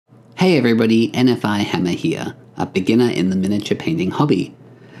Hey everybody, NFIHammer here, a beginner in the miniature painting hobby.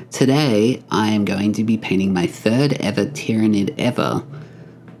 Today I am going to be painting my third ever Tyranid ever,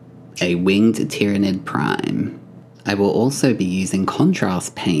 a Winged Tyranid Prime. I will also be using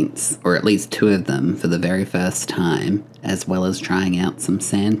contrast paints, or at least 2 of them for the very first time, as well as trying out some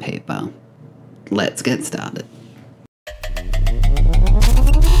sandpaper. Let's get started.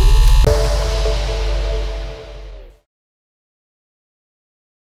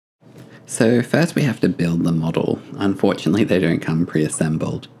 So first we have to build the model. Unfortunately they don't come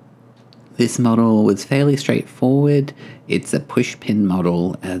pre-assembled. This model was fairly straightforward. It's a push-pin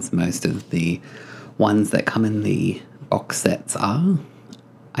model, as most of the ones that come in the box sets are.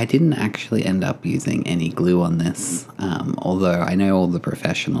 I didn't actually end up using any glue on this, although I know all the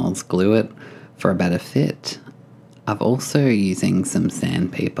professionals glue it for a better fit. I'm also using some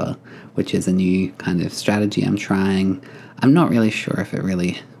sandpaper, which is a new kind of strategy I'm trying. I'm not really sure if it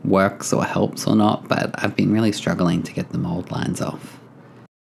really works or helps or not, but I've been really struggling to get the mold lines off.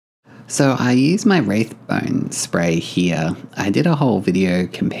 So I use my Wraithbone spray here. I did a whole video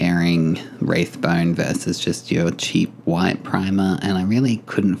comparing Wraithbone versus just your cheap white primer, and I really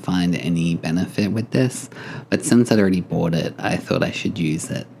couldn't find any benefit with this, but since I'd already bought it, I thought I should use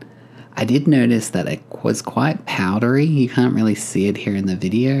it. I did notice that it was quite powdery. You can't really see it here in the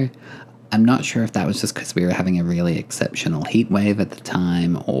video. I'm not sure if that was just because we were having a really exceptional heat wave at the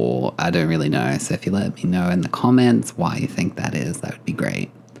time, or I don't really know. So if you let me know in the comments why you think that is, that would be great.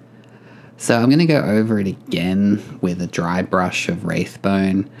 So I'm going to go over it again with a dry brush of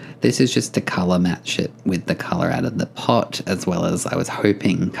Wraithbone. This is just to color match it with the color out of the pot, as well as I was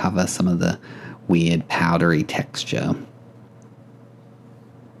hoping cover some of the weird powdery texture.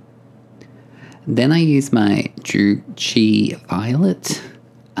 Then I use my Druchii Violet.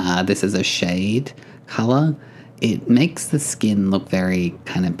 This is a shade color. It makes the skin look very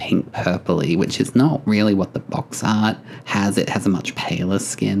kind of pink purpley, which is not really what the box art has. It has a much paler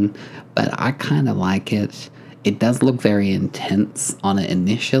skin, but I kind of like it. It does look very intense on it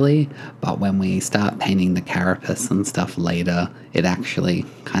initially, but when we start painting the carapace and stuff later, it actually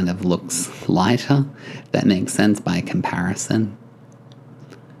kind of looks lighter, if that makes sense by comparison.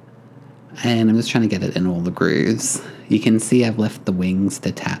 And I'm just trying to get it in all the grooves. You can see I've left the wings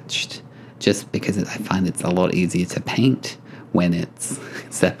detached just because I find it's a lot easier to paint when it's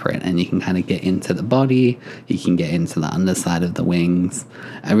separate, and you can kind of get into the body, you can get into the underside of the wings.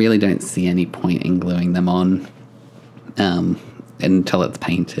 I really don't see any point in gluing them on until it's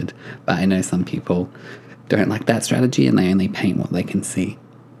painted, but I know some people don't like that strategy and they only paint what they can see.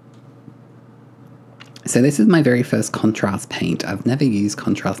 So this is my very first contrast paint. I've never used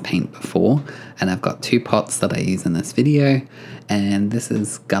contrast paint before, and I've got 2 pots that I use in this video, and this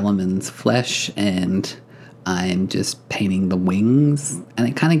is Guilliman's Flesh, and I'm just painting the wings, and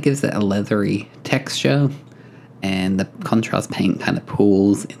it kind of gives it a leathery texture, and the contrast paint kind of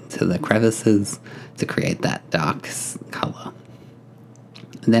pools into the crevices to create that dark color.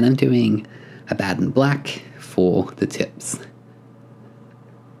 And then I'm doing a Baden Black for the tips.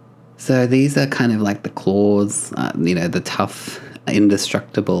 So these are kind of like the claws, you know, the tough,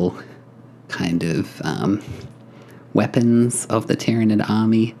 indestructible kind of weapons of the Tyranid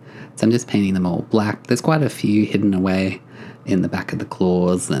army. So I'm just painting them all black. There's quite a few hidden away in the back of the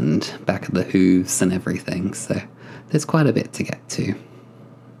claws and back of the hooves and everything. So there's quite a bit to get to.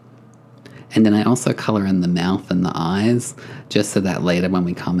 And then I also color in the mouth and the eyes, just so that later when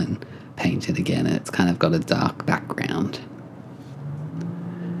we come and paint it again, it's kind of got a dark background.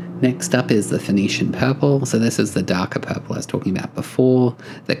 Next up is the Phoenician Purple. So this is the darker purple I was talking about before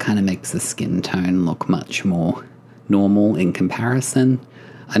that kind of makes the skin tone look much more normal in comparison.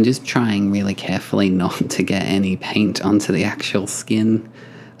 I'm just trying really carefully not to get any paint onto the actual skin.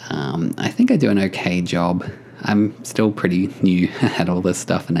 I think I do an okay job. I'm still pretty new at all this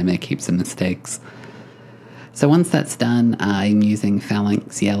stuff and I make heaps of mistakes. So once that's done, I'm using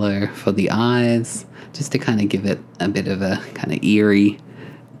Phalanx Yellow for the eyes, just to kind of give it a bit of a kind of eerie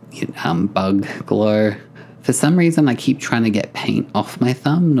bug glow. For some reason I keep trying to get paint off my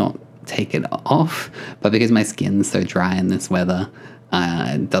thumb, not take it off, but because my skin's so dry in this weather,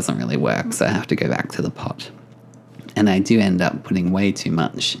 it doesn't really work, so I have to go back to the pot. And I do end up putting way too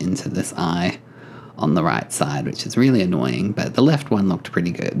much into this eye on the right side, which is really annoying, but the left one looked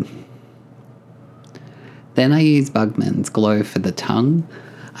pretty good. Then I use Bugman's Glow for the tongue.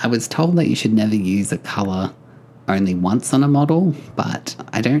 I was told that you should never use a color only once on a model, but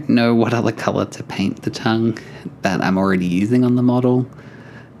I don't know what other color to paint the tongue that I'm already using on the model.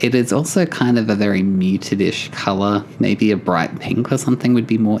 It is also kind of a very muted-ish color. Maybe a bright pink or something would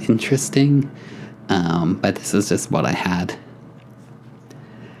be more interesting, but this is just what I had.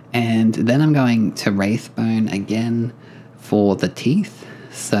 And then I'm going to Wraithbone again for the teeth.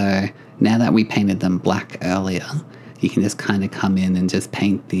 So now that we painted them black earlier, you can just kind of come in and just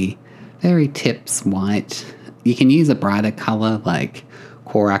paint the very tips white. You can use a brighter color like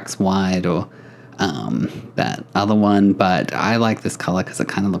Korax white or that other one, but I like this color because it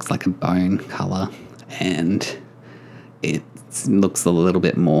kind of looks like a bone color and it looks a little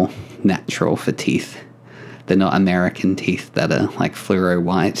bit more natural for teeth. They're not American teeth that are like fluoro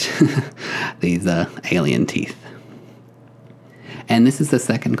white. These are alien teeth. And this is the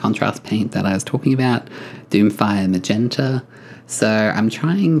second contrast paint that I was talking about, Doomfire Magenta. So I'm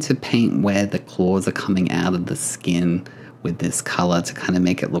trying to paint where the claws are coming out of the skin with this color to kind of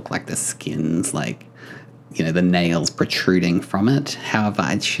make it look like the skin's like, you know, the nails protruding from it. However,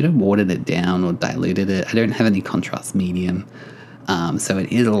 I should have watered it down or diluted it. I don't have any contrast medium, so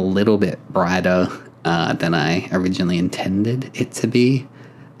it is a little bit brighter than I originally intended it to be.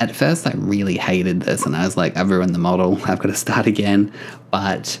 At first, I really hated this, and I was like, I've ruined the model. I've got to start again.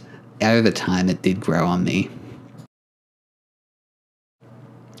 But over time, it did grow on me.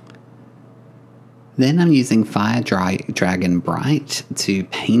 Then I'm using Fire Dragon Bright to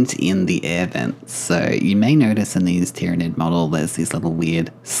paint in the air vents. So you may notice in these Tyranid model, there's these little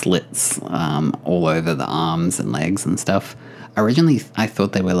weird slits all over the arms and legs and stuff. Originally, I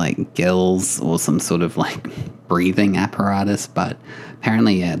thought they were like gills or some sort of like breathing apparatus, but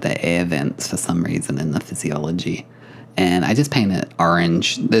apparently, yeah, they're air vents for some reason in the physiology. And I just paint it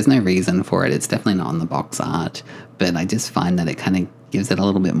orange. There's no reason for it. It's definitely not on the box art, but I just find that it kind of gives it a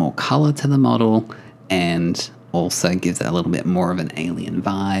little bit more color to the model and also gives it a little bit more of an alien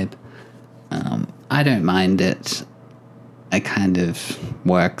vibe. I don't mind it. It kind of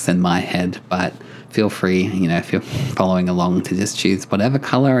works in my head, but feel free, you know, if you're following along to just choose whatever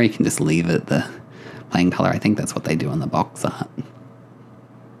color, or you can just leave it the plain color. I think that's what they do on the box art.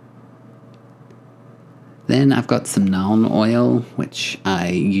 Then I've got some Nuln oil, which I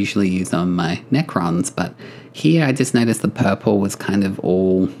usually use on my Necrons, but here I just noticed the purple was kind of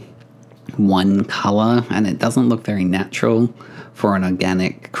all one color, and it doesn't look very natural for an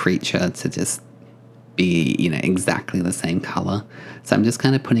organic creature to just be, you know, exactly the same color. So I'm just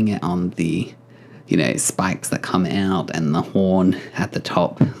kind of putting it on the, you know, spikes that come out and the horn at the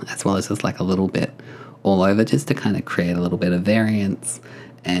top, as well as just like a little bit all over, just to kind of create a little bit of variance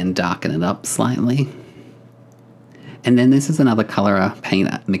and darken it up slightly. And then this is another color I paint,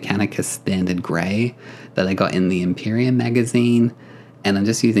 Mechanicus Standard Grey, that I got in the Imperium magazine, and I'm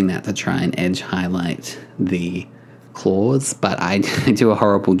just using that to try and edge highlight the claws, but I do a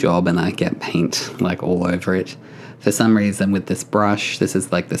horrible job and I get paint like all over it. For some reason with this brush, this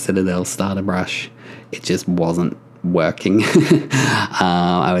is like the Citadel starter brush, it just wasn't working.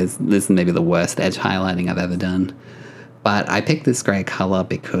 This is maybe the worst edge highlighting I've ever done. But I picked this grey color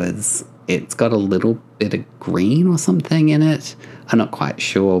because it's got a little bit of green or something in it. I'm not quite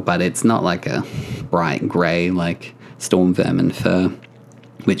sure, but it's not like a bright grey like Storm Vermin Fur,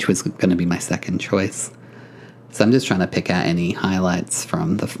 which was going to be my second choice. So I'm just trying to pick out any highlights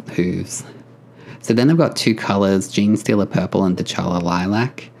from the hooves. So then I've got two colors, Genestealer Purple and T'Challa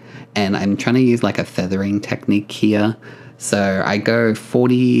Lilac, and I'm trying to use like a feathering technique here. So I go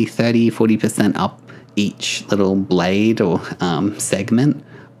 40% up each little blade or segment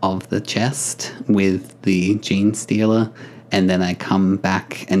of the chest with the Genestealer, and then I come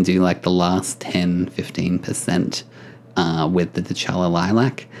back and do like the last 10-15% with the T'Challa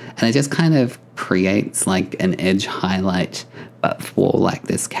Lilac, and it just kind of creates like an edge highlight, but for like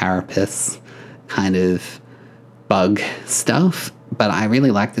this carapace kind of bug stuff. But I really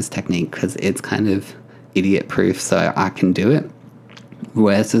like this technique because it's kind of idiot proof, so I can do it.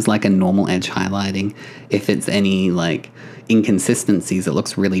 Whereas it's like a normal edge highlighting, if it's any like inconsistencies, it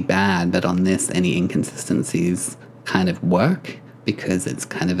looks really bad, but on this, any inconsistencies kind of work because it's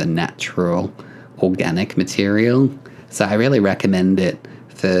kind of a natural organic material. So I really recommend it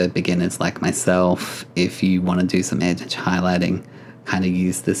for beginners like myself. If you want to do some edge highlighting, kind of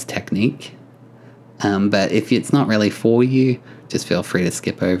use this technique. But if it's not really for you, just feel free to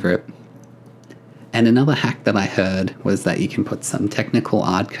skip over it. And another hack that I heard was that you can put some technical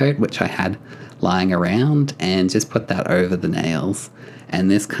art coat, which I had lying around, and just put that over the nails.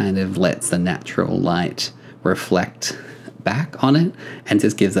 And this kind of lets the natural light reflect back on it and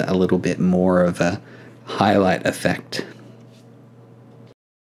just gives it a little bit more of a highlight effect.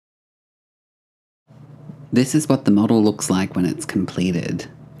 This is what the model looks like when it's completed.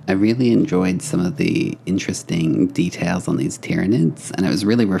 I really enjoyed some of the interesting details on these Tyranids, and it was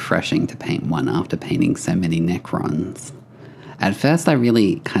really refreshing to paint one after painting so many Necrons. At first I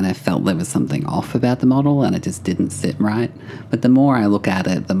really kind of felt there was something off about the model and it just didn't sit right, but the more I look at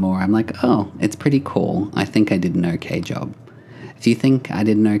it, the more I'm like, oh, it's pretty cool. I think I did an okay job. If you think I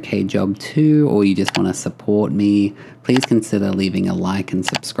did an okay job too, or you just want to support me, please consider leaving a like and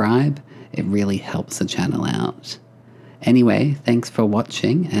subscribe. It really helps the channel out. Anyway, thanks for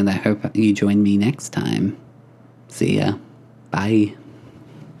watching, and I hope you join me next time. See ya. Bye.